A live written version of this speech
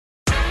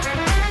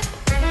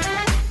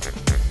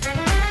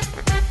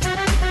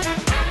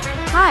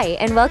Hi,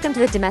 and welcome to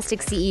the Domestic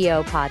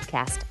CEO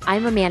podcast.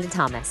 I'm Amanda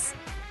Thomas.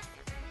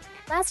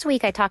 Last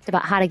week, I talked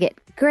about how to get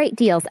great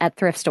deals at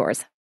thrift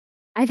stores.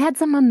 I've had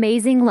some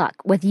amazing luck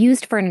with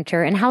used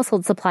furniture and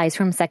household supplies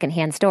from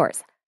secondhand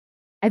stores.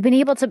 I've been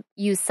able to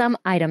use some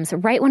items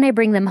right when I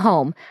bring them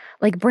home,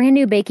 like brand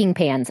new baking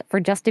pans for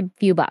just a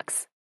few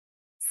bucks.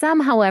 Some,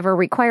 however,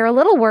 require a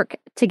little work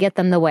to get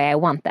them the way I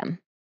want them.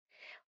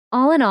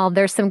 All in all,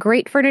 there's some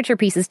great furniture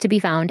pieces to be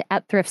found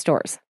at thrift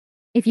stores.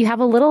 If you have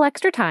a little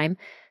extra time,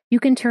 you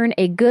can turn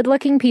a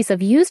good-looking piece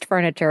of used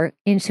furniture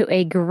into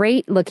a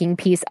great-looking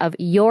piece of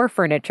your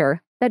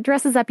furniture that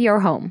dresses up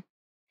your home.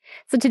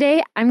 So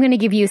today, I'm going to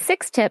give you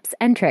 6 tips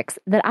and tricks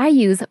that I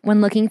use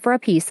when looking for a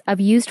piece of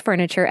used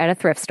furniture at a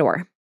thrift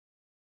store.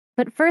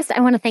 But first,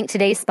 I want to thank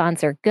today's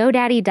sponsor,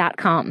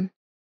 GoDaddy.com.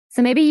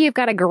 So maybe you've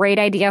got a great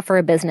idea for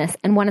a business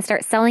and want to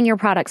start selling your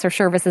products or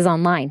services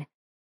online.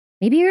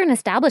 Maybe you're an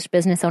established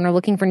business owner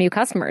looking for new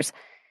customers.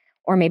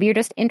 Or maybe you're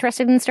just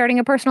interested in starting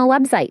a personal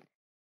website.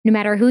 No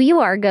matter who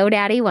you are,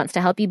 GoDaddy wants to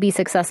help you be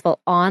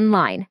successful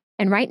online.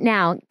 And right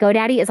now,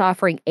 GoDaddy is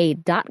offering a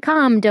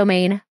 .com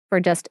domain for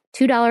just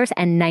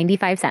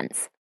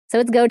 $2.95. So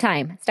it's go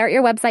time. Start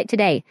your website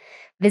today.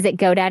 Visit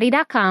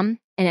GoDaddy.com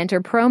and enter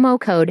promo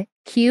code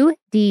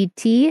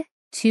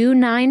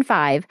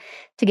QDT295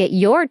 to get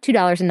your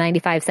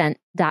 $2.95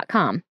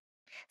 .com.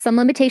 Some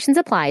limitations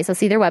apply, so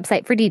see their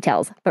website for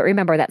details. But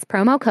remember, that's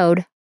promo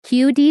code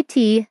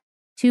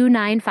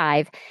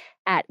QDT295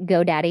 at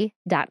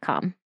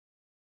GoDaddy.com.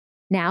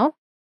 Now,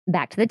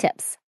 back to the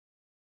tips.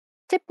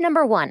 Tip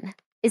number 1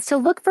 is to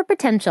look for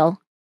potential,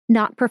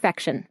 not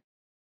perfection.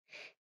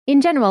 In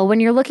general,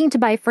 when you're looking to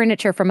buy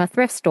furniture from a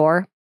thrift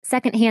store,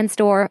 secondhand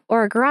store,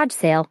 or a garage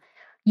sale,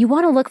 you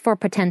want to look for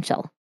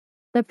potential.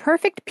 The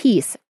perfect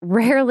piece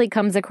rarely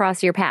comes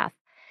across your path,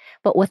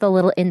 but with a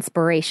little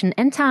inspiration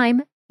and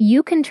time,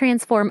 you can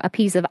transform a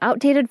piece of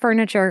outdated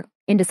furniture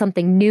into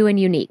something new and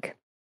unique.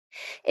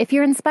 If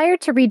you're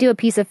inspired to redo a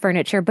piece of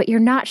furniture but you're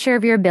not sure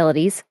of your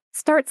abilities,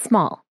 start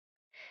small.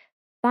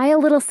 Buy a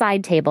little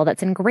side table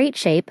that's in great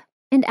shape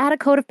and add a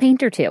coat of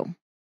paint or two.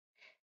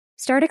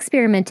 Start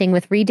experimenting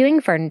with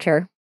redoing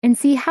furniture and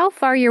see how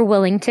far you're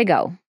willing to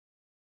go.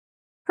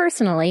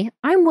 Personally,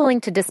 I'm willing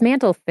to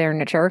dismantle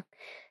furniture,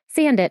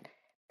 sand it,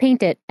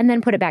 paint it, and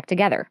then put it back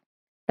together.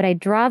 But I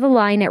draw the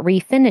line at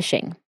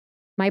refinishing.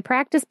 My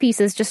practice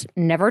pieces just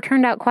never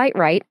turned out quite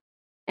right,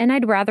 and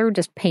I'd rather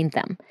just paint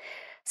them.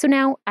 So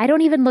now I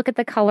don't even look at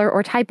the color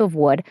or type of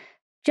wood,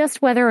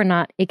 just whether or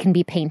not it can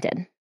be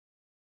painted.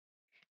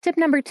 Tip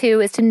number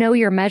 2 is to know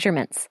your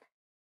measurements.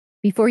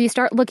 Before you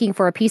start looking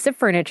for a piece of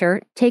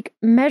furniture, take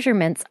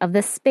measurements of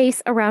the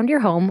space around your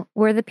home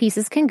where the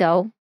pieces can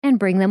go and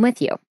bring them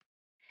with you.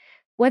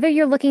 Whether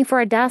you're looking for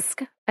a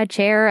desk, a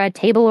chair, a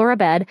table, or a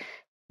bed,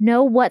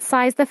 know what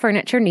size the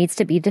furniture needs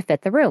to be to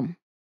fit the room.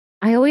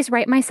 I always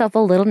write myself a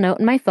little note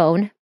in my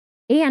phone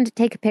and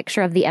take a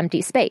picture of the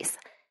empty space.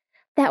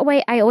 That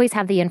way, I always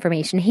have the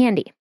information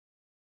handy.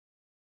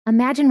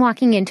 Imagine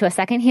walking into a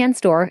secondhand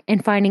store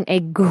and finding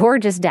a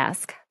gorgeous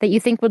desk that you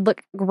think would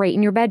look great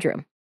in your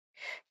bedroom.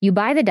 You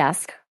buy the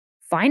desk,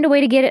 find a way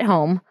to get it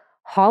home,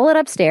 haul it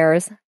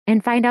upstairs,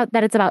 and find out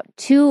that it's about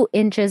 2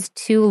 inches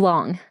too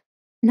long.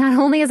 Not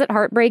only is it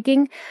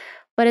heartbreaking,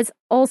 but it's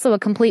also a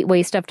complete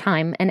waste of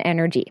time and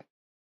energy.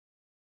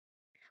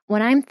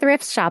 When I'm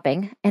thrift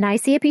shopping and I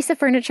see a piece of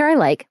furniture I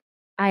like,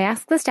 I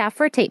ask the staff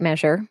for a tape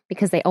measure,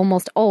 because they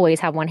almost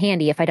always have one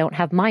handy if I don't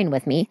have mine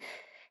with me,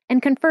 and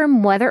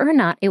confirm whether or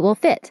not it will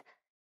fit.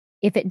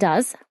 If it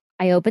does,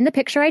 I open the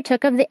picture I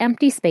took of the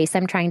empty space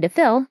I'm trying to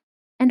fill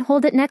and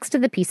hold it next to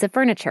the piece of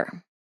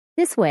furniture.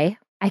 This way,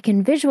 I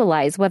can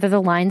visualize whether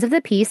the lines of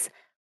the piece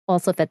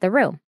also fit the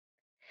room.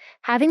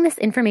 Having this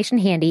information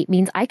handy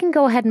means I can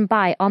go ahead and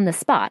buy on the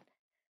spot.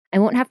 I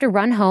won't have to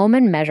run home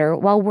and measure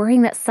while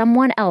worrying that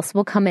someone else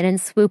will come in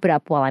and swoop it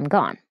up while I'm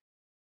gone.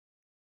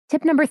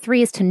 Tip number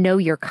 3 is to know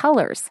your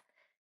colors.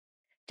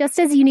 Just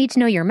as you need to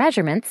know your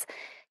measurements,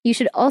 you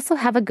should also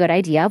have a good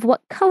idea of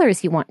what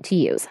colors you want to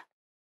use.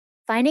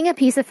 Finding a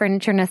piece of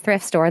furniture in a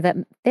thrift store that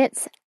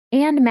fits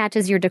and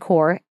matches your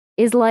decor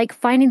is like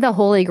finding the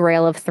holy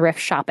grail of thrift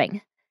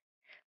shopping.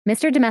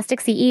 Mr. Domestic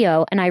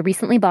CEO and I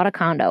recently bought a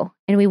condo,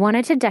 and we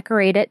wanted to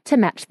decorate it to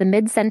match the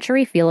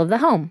mid-century feel of the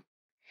home.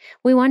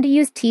 We wanted to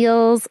use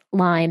teals,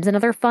 limes, and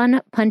other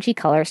fun, punchy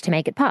colors to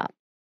make it pop.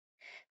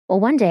 Well,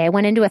 one day I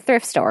went into a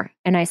thrift store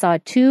and I saw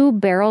 2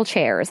 barrel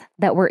chairs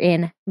that were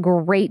in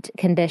great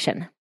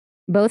condition.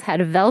 Both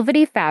had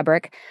velvety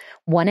fabric,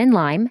 one in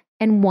lime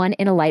and one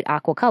in a light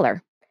aqua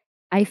color.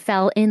 I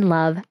fell in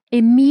love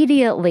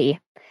immediately.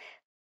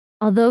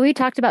 Although we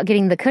talked about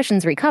getting the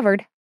cushions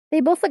recovered, they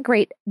both look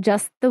great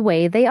just the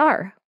way they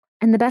are.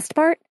 And the best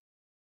part?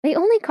 They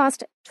only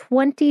cost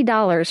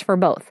 $20 for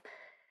both.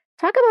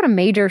 Talk about a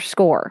major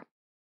score.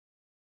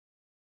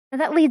 Now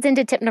that leads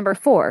into tip number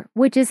 4,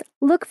 which is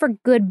look for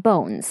good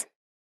bones.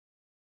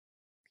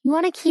 You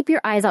want to keep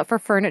your eyes out for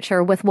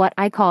furniture with what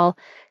I call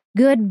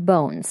good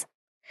bones.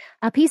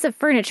 A piece of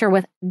furniture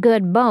with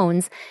good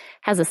bones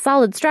has a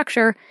solid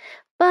structure,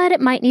 but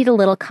it might need a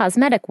little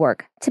cosmetic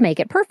work to make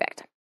it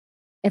perfect.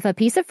 If a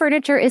piece of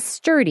furniture is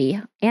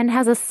sturdy and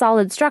has a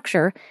solid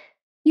structure,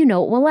 you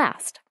know it will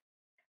last.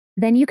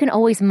 Then you can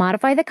always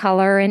modify the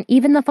color and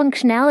even the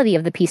functionality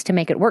of the piece to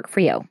make it work for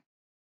you.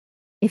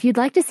 If you'd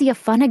like to see a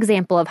fun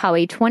example of how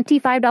a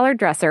 $25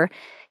 dresser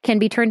can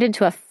be turned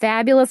into a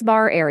fabulous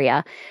bar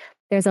area,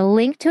 there's a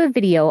link to a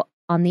video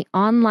on the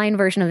online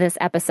version of this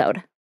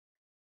episode.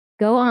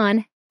 Go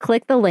on,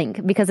 click the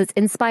link because it's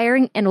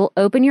inspiring and will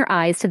open your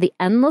eyes to the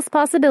endless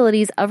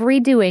possibilities of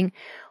redoing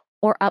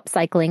or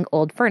upcycling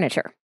old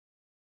furniture.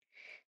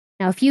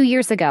 Now, a few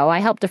years ago, I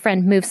helped a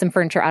friend move some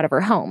furniture out of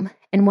her home,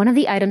 and one of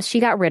the items she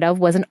got rid of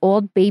was an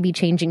old baby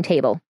changing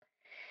table.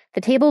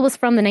 The table was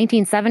from the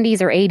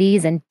 1970s or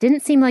 80s and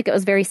didn't seem like it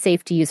was very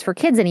safe to use for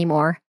kids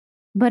anymore,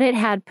 but it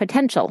had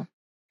potential.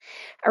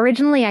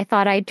 Originally, I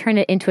thought I'd turn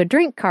it into a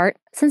drink cart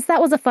since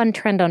that was a fun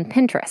trend on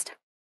Pinterest.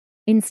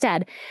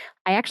 Instead,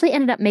 I actually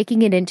ended up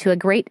making it into a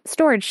great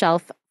storage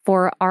shelf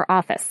for our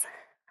office.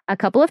 A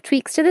couple of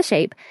tweaks to the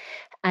shape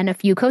and a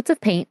few coats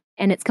of paint,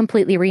 and it's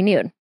completely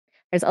renewed.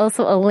 There's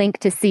also a link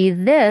to see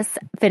this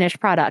finished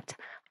product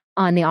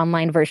on the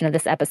online version of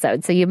this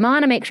episode, so you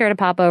want to make sure to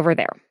pop over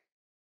there.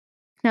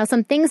 Now,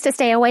 some things to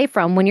stay away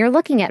from when you're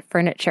looking at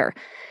furniture.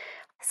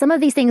 Some of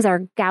these things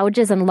are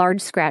gouges and large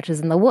scratches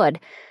in the wood,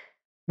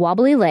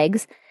 wobbly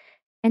legs,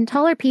 and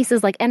taller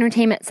pieces like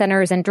entertainment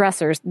centers and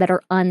dressers that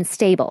are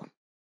unstable.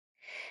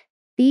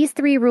 These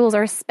 3 rules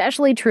are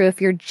especially true if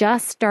you're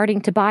just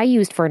starting to buy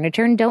used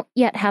furniture and don't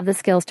yet have the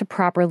skills to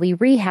properly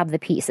rehab the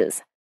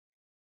pieces.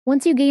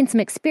 Once you gain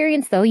some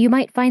experience, though, you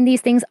might find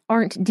these things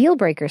aren't deal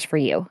breakers for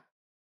you.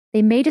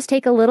 They may just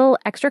take a little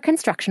extra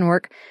construction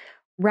work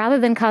rather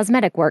than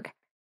cosmetic work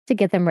to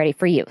get them ready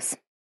for use.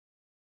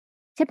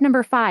 Tip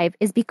number 5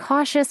 is be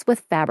cautious with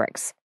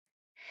fabrics.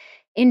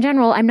 In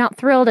general, I'm not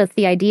thrilled at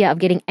the idea of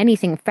getting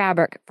anything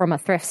fabric from a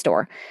thrift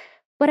store,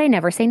 but I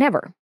never say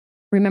never.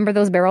 Remember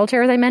those barrel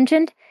chairs I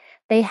mentioned?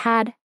 They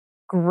had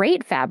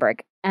great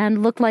fabric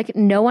and looked like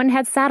no one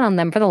had sat on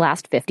them for the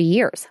last 50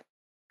 years.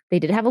 They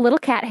did have a little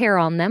cat hair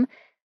on them,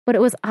 but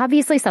it was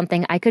obviously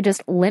something I could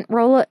just lint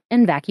roll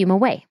and vacuum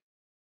away.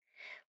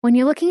 When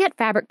you're looking at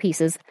fabric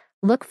pieces,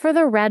 look for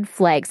the red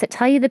flags that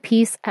tell you the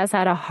piece has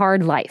had a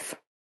hard life.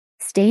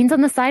 Stains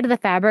on the side of the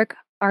fabric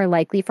are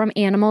likely from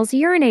animals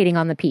urinating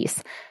on the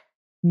piece.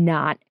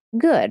 Not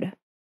good.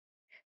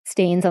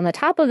 Stains on the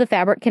top of the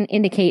fabric can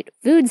indicate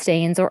food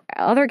stains or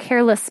other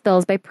careless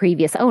spills by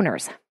previous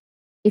owners.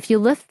 If you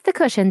lift the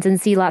cushions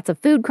and see lots of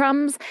food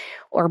crumbs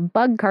or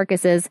bug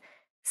carcasses,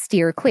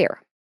 steer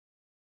clear.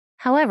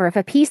 However, if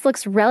a piece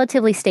looks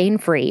relatively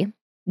stain-free,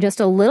 just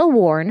a little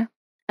worn,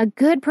 a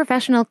good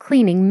professional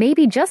cleaning may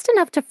be just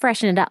enough to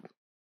freshen it up.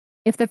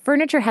 If the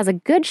furniture has a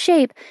good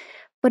shape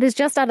but is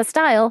just out of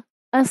style,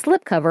 a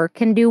slipcover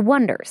can do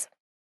wonders.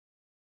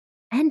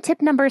 And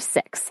tip number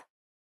 6,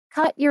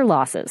 cut your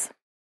losses.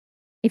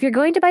 If you're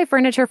going to buy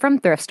furniture from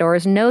thrift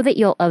stores, know that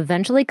you'll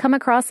eventually come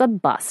across a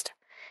bust.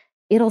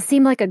 It'll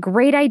seem like a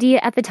great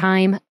idea at the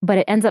time, but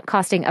it ends up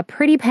costing a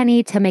pretty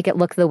penny to make it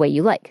look the way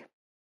you like.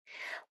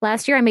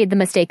 Last year, I made the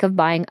mistake of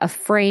buying a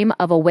frame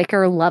of a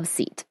wicker love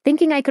seat,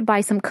 thinking I could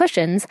buy some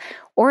cushions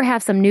or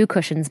have some new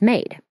cushions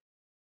made.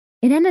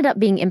 It ended up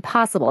being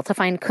impossible to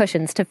find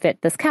cushions to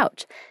fit this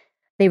couch.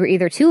 They were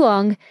either too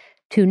long,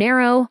 too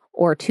narrow,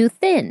 or too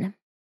thin.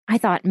 I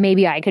thought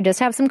maybe I could just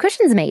have some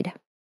cushions made.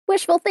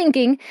 Wishful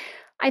thinking,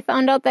 I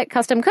found out that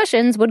custom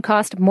cushions would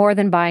cost more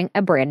than buying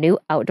a brand new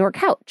outdoor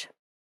couch.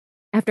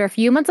 After a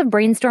few months of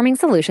brainstorming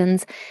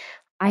solutions,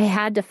 I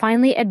had to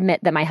finally admit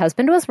that my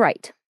husband was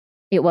right.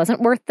 It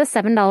wasn't worth the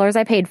 $7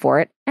 I paid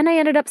for it, and I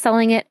ended up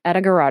selling it at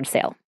a garage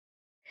sale.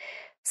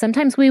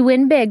 Sometimes we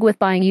win big with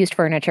buying used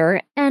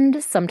furniture,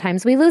 and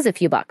sometimes we lose a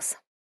few bucks.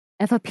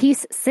 If a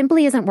piece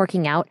simply isn't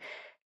working out,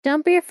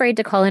 don't be afraid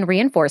to call in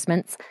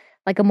reinforcements,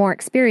 like a more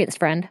experienced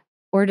friend,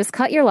 or just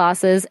cut your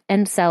losses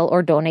and sell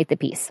or donate the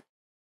piece.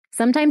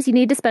 Sometimes you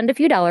need to spend a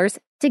few dollars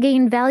to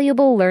gain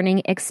valuable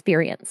learning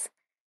experience.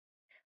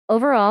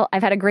 Overall,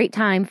 I've had a great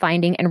time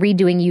finding and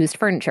redoing used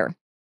furniture.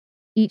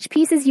 Each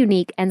piece is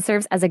unique and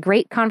serves as a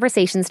great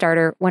conversation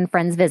starter when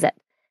friends visit.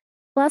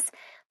 Plus,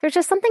 there's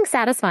just something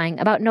satisfying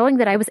about knowing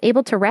that I was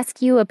able to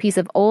rescue a piece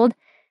of old,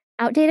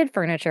 outdated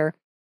furniture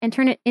and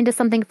turn it into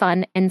something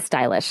fun and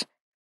stylish.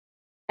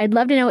 I'd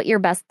love to know what your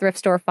best thrift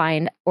store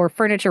find or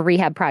furniture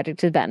rehab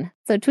project has been,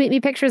 so tweet me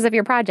pictures of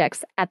your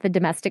projects at The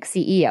Domestic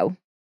CEO.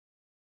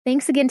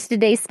 Thanks again to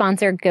today's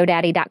sponsor,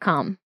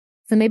 GoDaddy.com.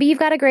 So maybe you've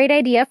got a great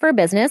idea for a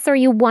business or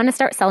you want to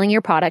start selling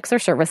your products or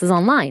services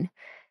online.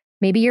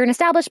 Maybe you're an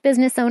established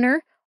business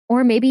owner,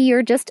 or maybe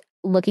you're just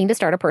looking to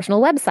start a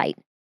personal website.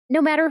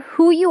 No matter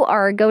who you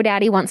are,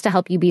 GoDaddy wants to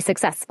help you be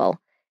successful.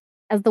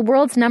 As the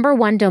world's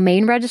 #1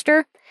 domain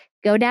registrar,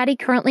 GoDaddy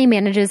currently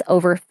manages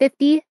over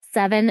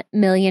 57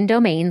 million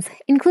domains,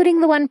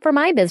 including the one for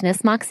my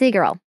business, Moxie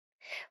Girl.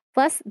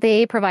 Plus,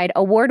 they provide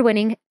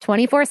award-winning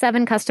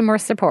 24/7 customer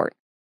support.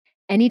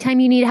 Anytime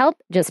you need help,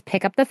 just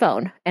pick up the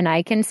phone, and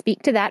I can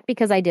speak to that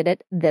because I did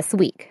it this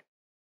week.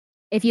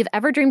 If you've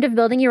ever dreamed of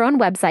building your own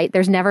website,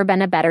 there's never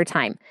been a better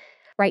time.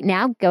 Right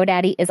now,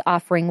 GoDaddy is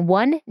offering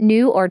one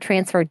new or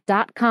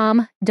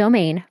transfer.com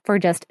domain for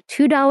just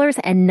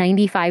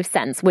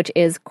 $2.95, which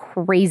is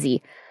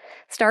crazy.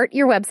 Start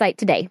your website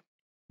today.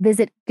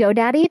 Visit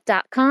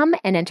GoDaddy.com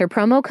and enter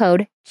promo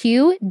code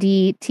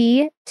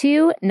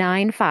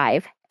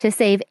QDT295 to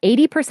save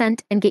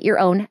 80% and get your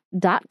own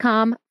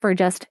 .com for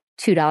just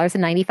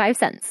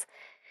 $2.95.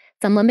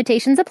 Some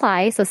limitations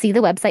apply, so see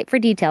the website for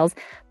details.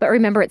 But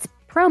remember, it's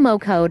promo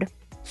code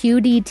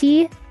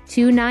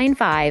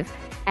QDT295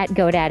 at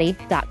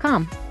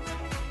GoDaddy.com.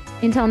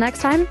 Until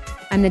next time,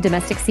 I'm the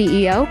Domestic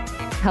CEO,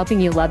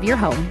 helping you love your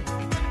home.